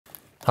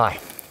Hi,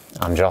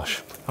 I'm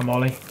Josh. I'm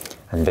Ollie.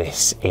 And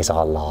this is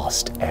our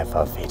last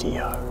ever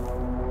video.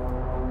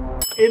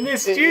 In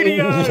this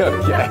studio!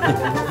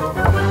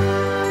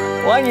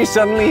 Why do you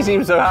suddenly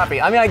seem so happy?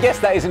 I mean, I guess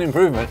that is an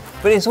improvement,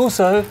 but it's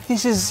also,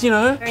 this is, you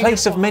know,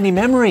 place of many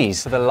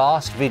memories. For the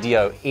last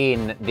video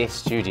in this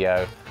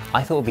studio,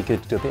 I thought it'd be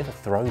good to do a bit of a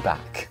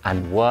throwback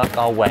and work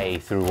our way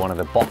through one of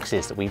the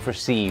boxes that we've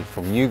received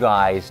from you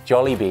guys,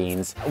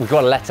 Jollybeans. We've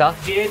got a letter.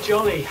 Dear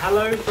Jolly,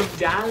 hello from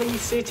Daly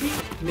City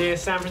near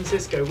San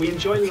Francisco. We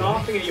enjoy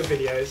laughing at your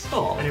videos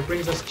and it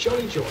brings us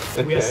jolly joy.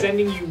 We are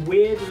sending you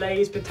weird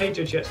Lay's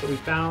potato chips that we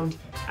found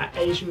at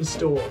Asian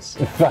stores.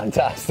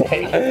 Fantastic.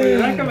 We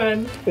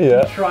recommend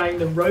trying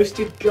the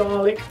roasted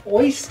garlic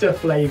oyster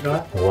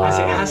flavour as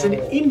it has an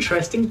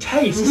interesting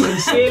taste.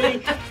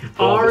 Sincerely,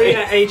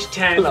 Aria age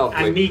 10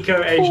 and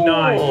Nico age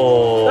 9.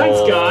 Oh,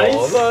 thanks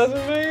guys. That's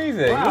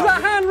amazing. Wow. Was that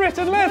a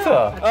handwritten letter?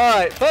 All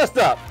right, first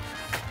up.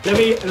 Let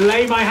me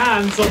lay my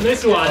hands on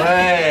this one.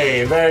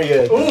 Hey, very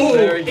good. Ooh,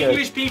 very good.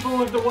 English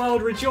people of the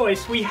world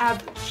rejoice. We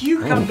have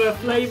cucumber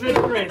flavoured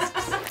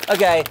crisps.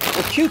 Okay,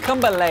 the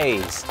cucumber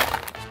Lays.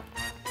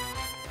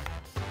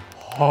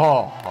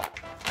 Oh.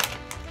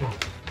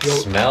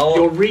 Smell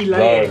You're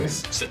relaying.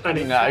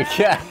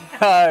 Okay,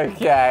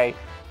 okay.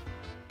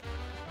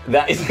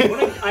 That is.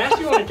 I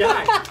actually want to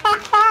gag.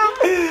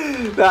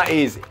 That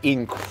is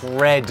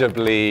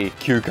incredibly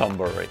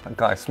cucumbery. Can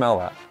I smell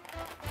that?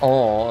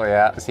 Oh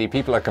yeah. See,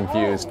 people are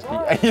confused.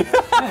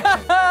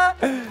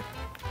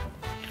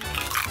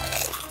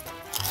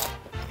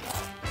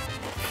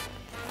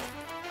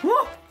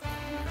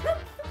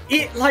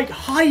 It like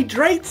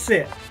hydrates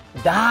it.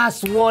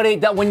 That's what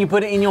it does when you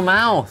put it in your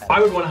mouth. I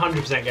would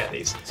 100% get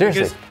these.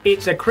 Seriously? Because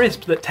it's a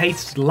crisp that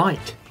tastes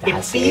light.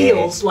 That's it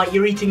feels like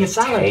you're eating a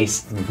salad.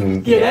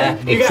 Yeah,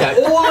 you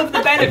get all of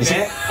the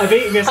benefit of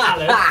eating a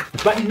salad,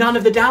 but none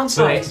of the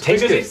downsides. It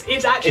tastes because good.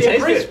 it's actually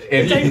a crisp.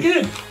 It tastes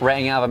good.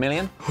 Rating out of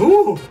 1,000,000?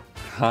 Ooh.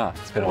 Huh,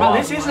 it's been a while.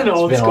 Well, this is an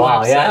old school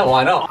while, yeah,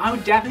 why not? I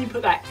would definitely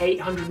put that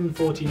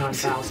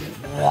 849,000.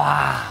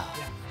 Wow.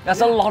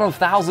 That's a lot of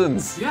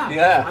thousands.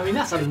 Yeah. I mean,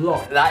 that's a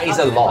lot. That is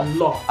a lot. A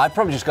lot. I've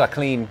probably just got a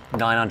clean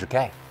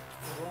 900K.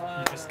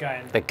 You're just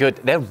going. They're good.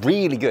 They're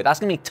really good.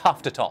 That's gonna be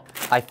tough to top.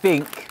 I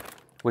think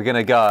we're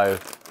gonna go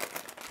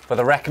for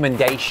the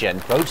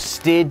recommendation: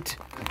 roasted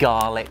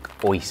garlic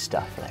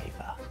oyster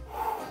flavor.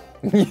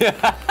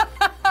 Yeah.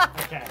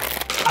 Okay.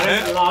 I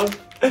don't love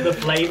the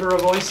flavor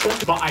of oyster,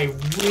 but I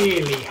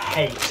really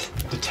hate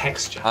the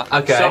texture.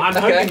 Okay. So I'm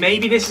hoping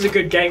maybe this is a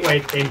good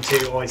gateway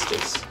into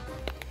oysters.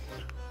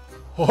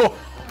 Oh,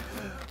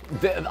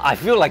 I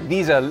feel like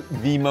these are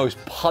the most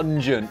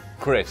pungent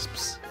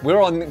crisps. We're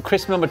on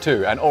crisp number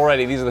 2, and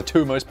already these are the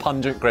 2 most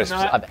pungent crisps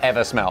I've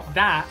ever smelled.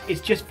 That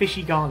is just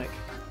fishy garlic.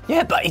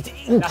 Yeah, but it's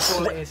That's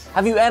all it is.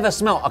 Have you ever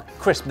smelled a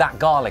crisp that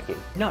garlicky?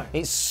 No.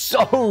 It's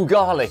so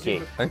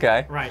garlicky.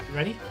 Okay. Right, you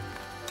ready?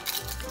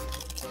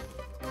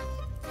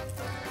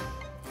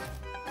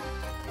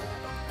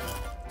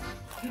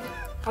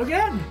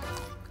 Again.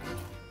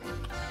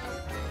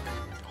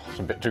 It's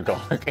a bit too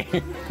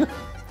garlicky.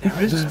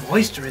 There is some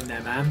oyster in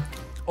there, man.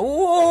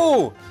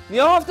 Ooh, the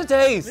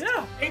aftertaste.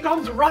 Yeah, it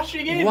comes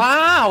rushing in.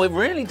 Wow, it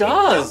really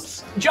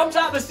does. Jumps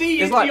out of the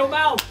sea into like your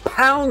mouth.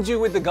 Pounds you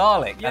with the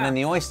garlic, and then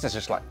the oyster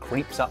just like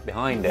creeps up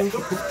behind it.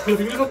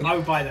 I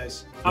would buy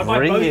those. I'd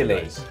buy both of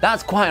those.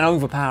 That's quite an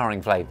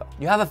overpowering flavour.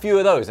 You have a few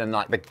of those, and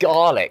like the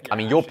garlic, I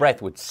mean, your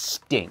breath would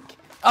stink.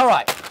 All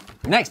right,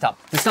 next up,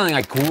 this is something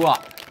I grew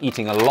up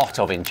eating a lot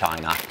of in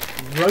China.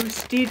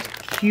 Roasted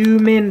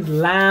cumin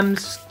lamb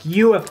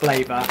skewer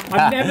flavour.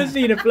 I've never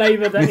seen a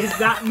flavour that is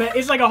that.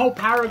 It's like a whole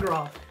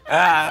paragraph.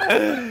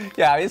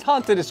 Yeah, it's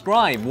hard to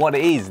describe what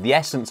it is, the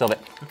essence of it.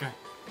 Okay.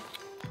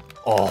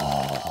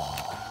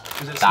 Oh,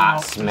 Does it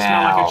that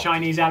smell like a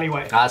Chinese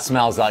alleyway? That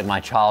smells like my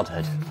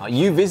childhood.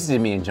 You visited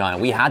me in China.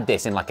 We had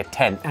this in like a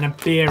tent. And a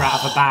beer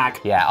out of a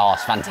bag. Yeah, oh,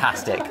 it's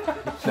fantastic.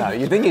 No,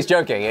 you think he's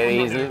joking.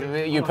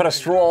 You put a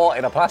straw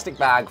in a plastic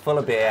bag full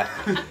of beer.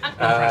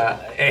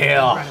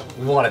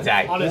 What a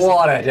day. Honestly.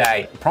 What a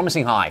day.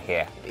 Promising high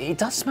here. It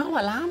does smell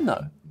like lamb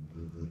though.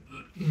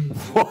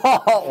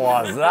 What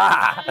was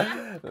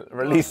that?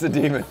 Release the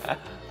demon.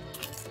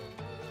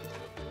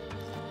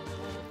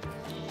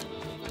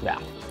 Yeah.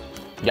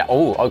 Yeah,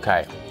 oh,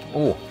 okay.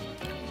 Oh,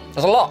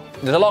 there's a lot.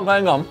 There's a lot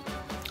going on.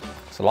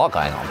 There's a lot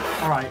going on.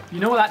 All right, you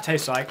know what that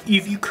tastes like?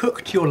 If you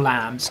cooked your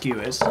lamb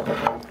skewers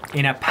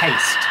in a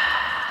paste,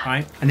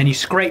 right? And then you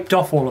scraped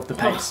off all of the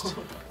paste.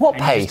 What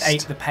and paste? You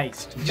just ate the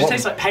paste. It just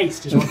tastes like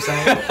paste, is what I'm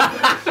saying.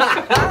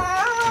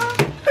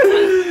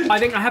 I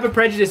think I have a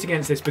prejudice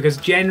against this because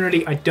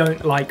generally I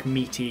don't like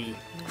meaty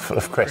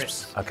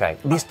crisps. Okay.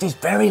 This is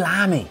very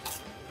lamby.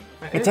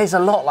 It tastes a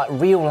lot like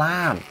real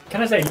lamb.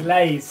 Can I say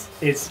Lay's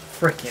is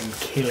freaking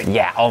killing?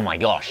 Yeah, oh my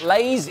gosh.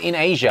 Lay's in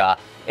Asia,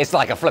 it's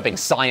like a flipping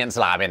science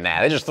lab in there.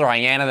 They're just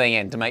throwing anything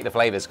in to make the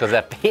flavors because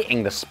they're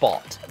hitting the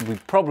spot. We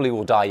probably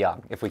will die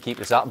young if we keep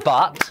this up,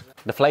 but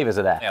the flavors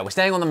are there. Yeah, we're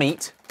staying on the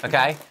meat,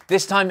 okay?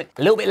 This time, a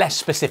little bit less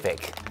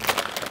specific.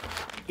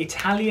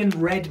 Italian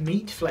red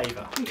meat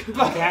flavor.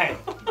 Okay.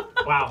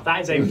 Wow,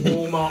 that is a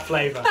Walmart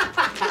flavor.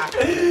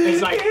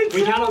 It's like,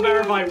 we cannot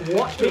verify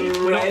what meat.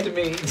 Red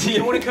meat. You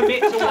don't want to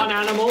commit to one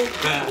animal.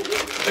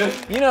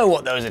 You know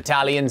what those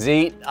Italians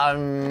eat?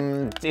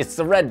 It's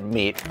the red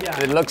meat.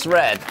 Yeah. It looks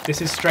red.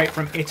 This is straight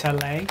from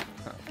Italy.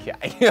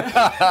 Okay.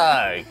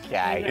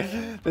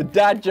 Okay. The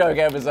dad joke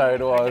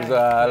episode was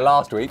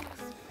last week.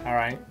 All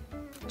right.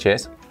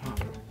 Cheers.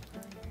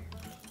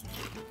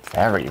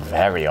 Very,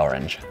 very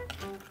orange.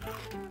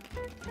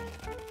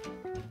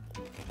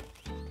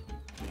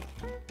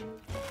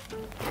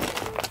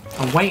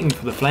 I'm waiting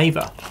for the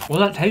flavour. What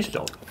does that taste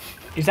of?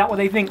 Is that what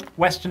they think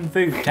Western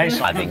food tastes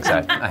like? I think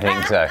so. I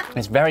think so.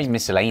 It's very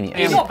miscellaneous.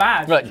 It's not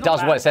bad. Look, it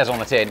does what it says on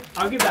the tin.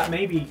 I'll give that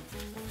maybe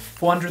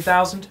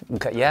 400,000.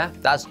 Okay, yeah,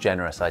 that's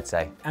generous, I'd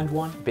say. And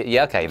one. But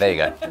yeah, okay, there you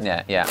go.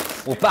 Yeah, yeah.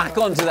 Well, back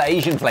onto the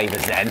Asian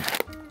flavours then.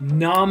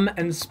 Numb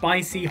and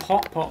spicy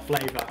hot pot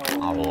flavour.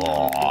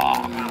 Oh,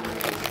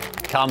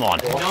 come on.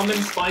 Numb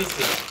and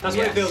spicy. That's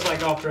what it feels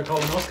like after a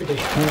colonoscopy.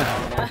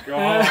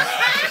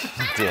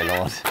 Dear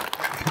Lord.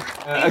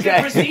 It's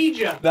a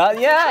procedure.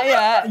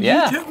 Yeah.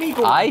 You took me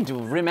for I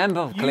do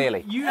remember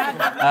clearly. You had.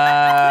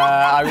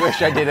 I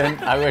wish I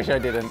didn't. I wish I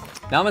didn't.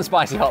 Numb and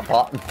spicy hot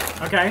pot.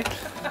 Okay.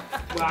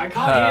 Well, I can't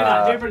hear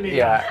that differently.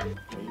 Yeah.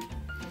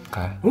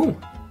 Okay. Ooh.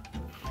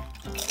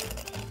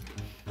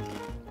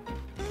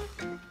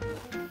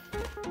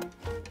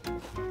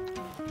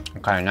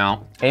 Okay,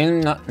 now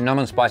in numb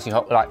and spicy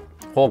hot, like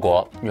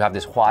huoguo, you have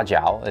this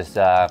huajiao, this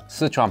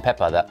Sichuan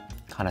pepper that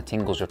kind of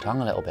tingles your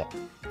tongue a little bit.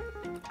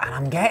 And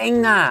I'm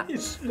getting that.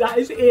 That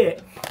is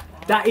it.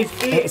 That is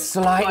it. It's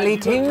slightly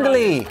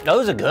tingly.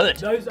 Those are good.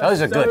 Those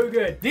are so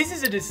good. This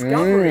is a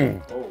discovery.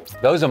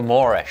 Those are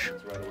Moorish.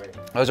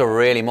 Those are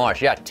really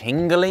Moorish. Yeah,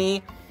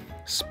 tingly,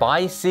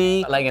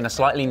 spicy, like in a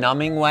slightly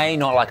numbing way,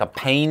 not like a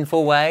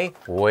painful way.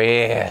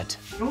 Weird.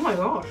 Oh my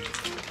gosh.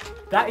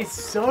 That is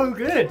so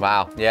good.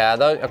 Wow. Yeah,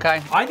 those,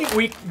 okay. I think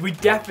we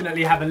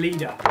definitely have a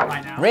leader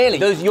right now. Really?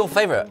 Those are your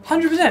favorite?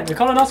 100%, the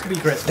colonoscopy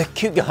crisps. The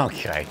cute,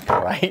 okay,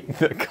 great.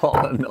 The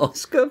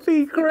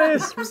colonoscopy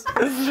crisps.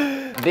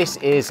 This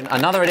is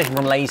another edition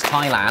from Lay's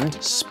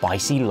Thailand,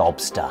 spicy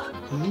lobster.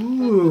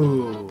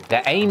 Ooh.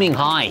 They're aiming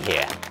high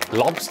here.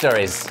 Lobster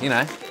is, you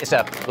know, it's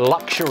a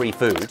luxury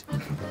food.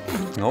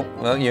 Oh,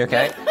 well, you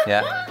okay?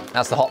 Yeah,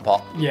 that's the hot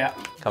pot. Yeah.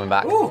 Coming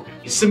back. Ooh,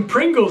 some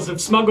Pringles have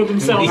smuggled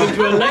themselves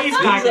into a Lay's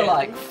packet. These are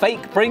like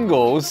fake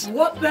Pringles.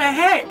 What the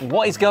heck?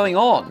 What is going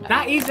on?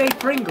 That is a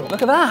Pringle.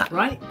 Look at that.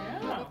 Right?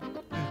 Yeah.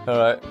 All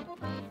right.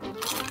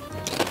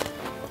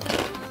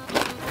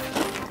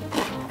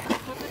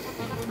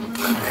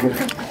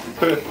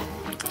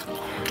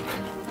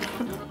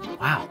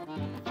 Wow.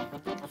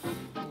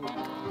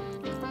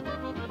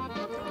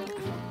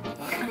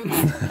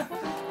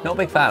 Not a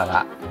big fan of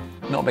that.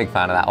 Not a big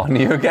fan of that one.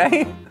 You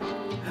okay?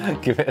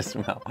 Give it a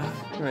smell.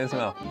 Give it a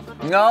smell.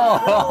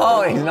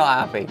 No, he's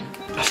not happy.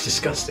 That's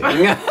disgusting.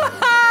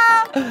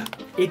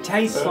 It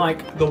tastes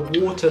like the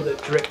water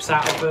that drips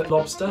out of a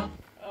lobster.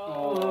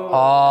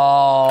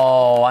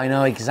 Oh, I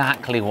know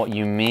exactly what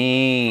you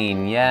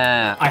mean.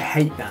 Yeah. I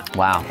hate that.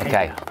 Wow.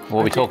 Okay.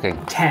 What are we talking?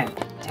 10.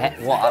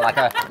 10? What? Like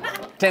a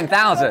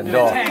 10,000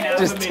 or 10 out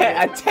just of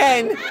a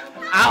 10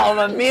 out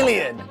of a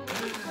million?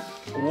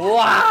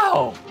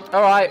 Wow.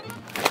 All right.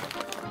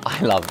 I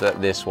love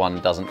that this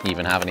one doesn't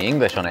even have any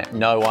English on it.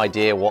 No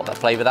idea what the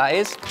flavour that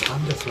is.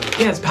 Panda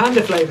flavour. Yeah, it's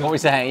panda flavour. What are we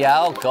saying?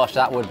 Yeah, oh gosh,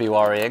 that would be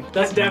worrying.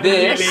 That's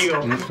definitely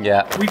illegal.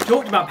 Yeah. We've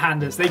talked about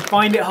pandas. They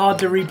find it hard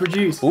to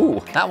reproduce.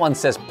 Ooh, that one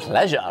says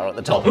pleasure at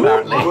the top,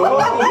 apparently.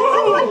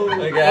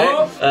 Okay.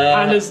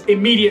 Pandas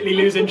immediately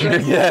lose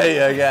interest.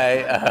 Okay,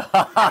 okay.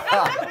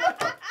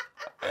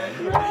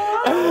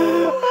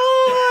 Oh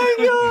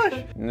my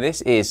gosh.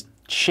 This is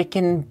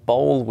chicken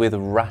bowl with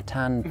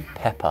rattan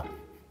pepper.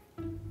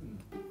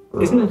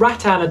 Isn't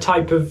rattan a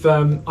type of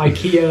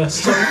IKEA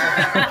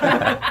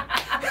sofa?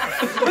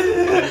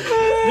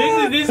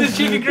 this is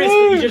chicken crisp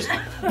that you just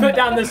put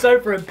down the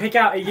sofa and pick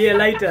out a year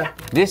later.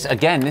 This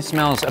again, this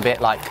smells a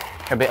bit like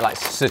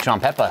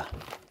Sichuan pepper.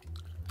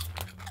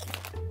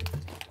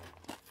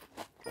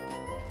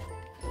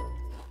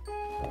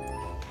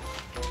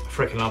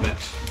 Freaking love it.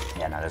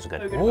 Yeah, no, those are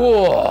good.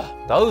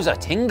 Whoa, those are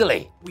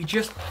tingly. We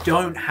just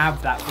don't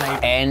have that flavour.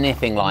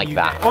 Anything like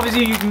that.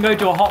 Obviously, you can go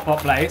to a hot pot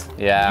place.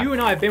 Yeah. You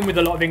and I have been with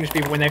a lot of English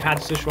people when they've had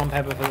Sichuan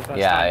pepper for the first time.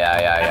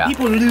 Yeah. And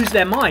people lose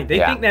their mind. They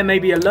think they're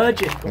maybe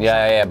allergic.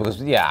 Yeah,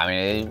 because, I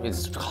mean,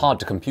 it's hard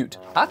to compute.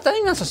 I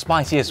think that's the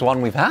spiciest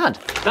one we've had.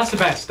 That's the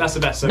best, that's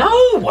the best. No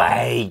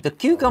way! The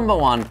cucumber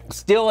one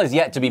still has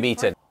yet to be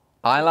beaten.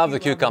 I love the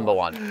cucumber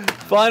one.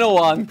 Final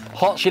one,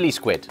 hot chili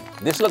squid.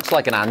 This looks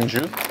like an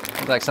anju.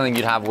 Looks like something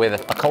you'd have with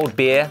a cold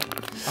beer.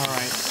 All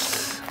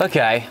right.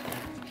 Okay.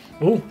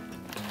 Ooh,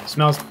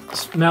 smells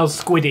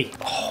squiddy.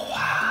 Oh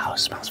wow,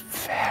 smells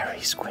very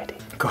squiddy.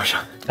 Gosh.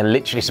 It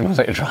literally smells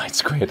like a dried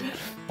squid.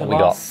 The What we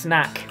got? last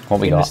snack What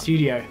we in got? the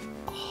studio.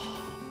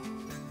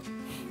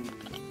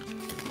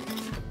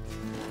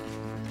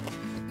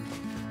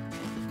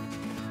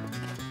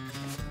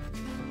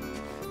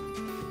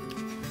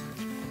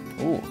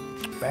 Ooh,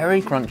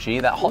 very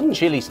crunchy. That hot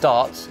chili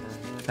starts,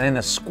 and then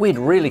the squid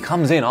really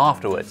comes in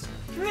afterwards.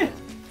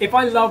 If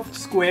I loved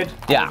squid,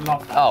 yeah. I would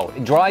love that. Oh,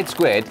 dried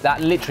squid,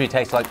 that literally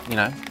tastes like, you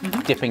know,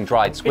 dipping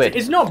dried squid.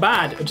 It's not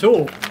bad at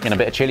all. In a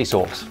bit of chili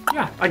sauce.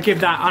 Yeah, I'd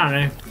give that, I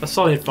don't know, a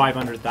solid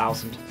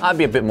 500,000. I'd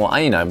be a bit more,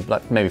 you know,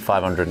 like maybe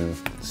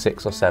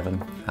 506 or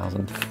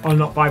 7,000. Oh,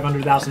 not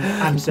 500,000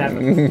 and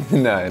 7.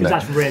 No.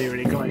 That's really,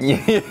 really close.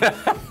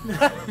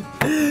 Yeah.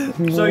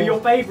 So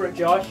your favourite,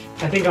 Josh?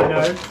 I think I know.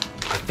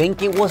 I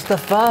think it was the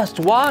first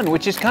one,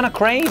 which is kind of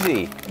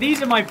crazy.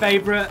 These are my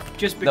favourite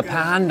just because... The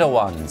panda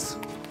ones.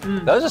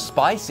 Those are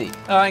spicy.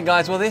 All right,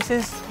 guys, well, this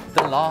is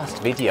the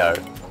last video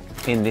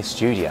in this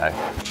studio.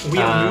 We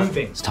are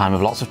moving. It's time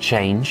of lots of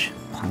change.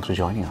 Thanks for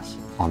joining us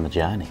on the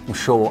journey. I'm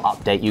sure we'll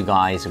update you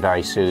guys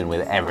very soon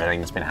with everything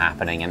that's been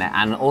happening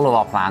and all of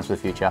our plans for the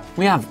future.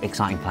 We have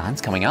exciting plans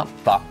coming up,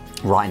 but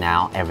right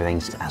now,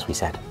 everything's, as we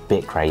said, a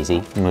bit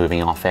crazy,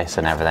 moving office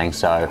and everything,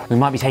 so we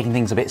might be taking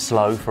things a bit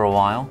slow for a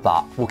while,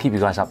 but we'll keep you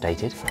guys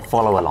updated.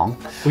 Follow along.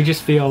 We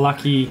just feel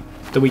lucky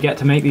that we get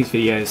to make these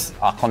videos.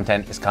 Our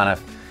content is kind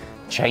of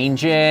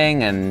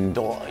changing and,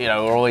 you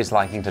know, we're always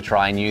liking to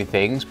try new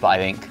things, but I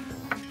think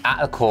at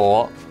the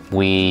core,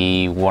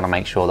 we want to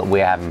make sure that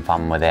we're having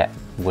fun with it.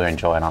 We're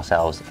enjoying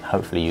ourselves, and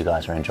hopefully you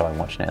guys are enjoying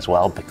watching it as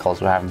well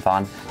because we're having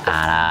fun.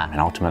 And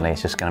ultimately,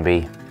 it's just going to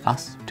be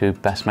us, two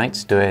best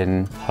mates,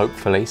 doing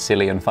hopefully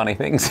silly and funny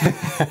things.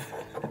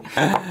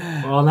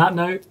 Well, on that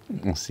note,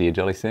 We'll see you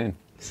jolly soon.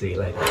 see you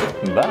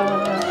later.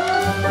 Bye.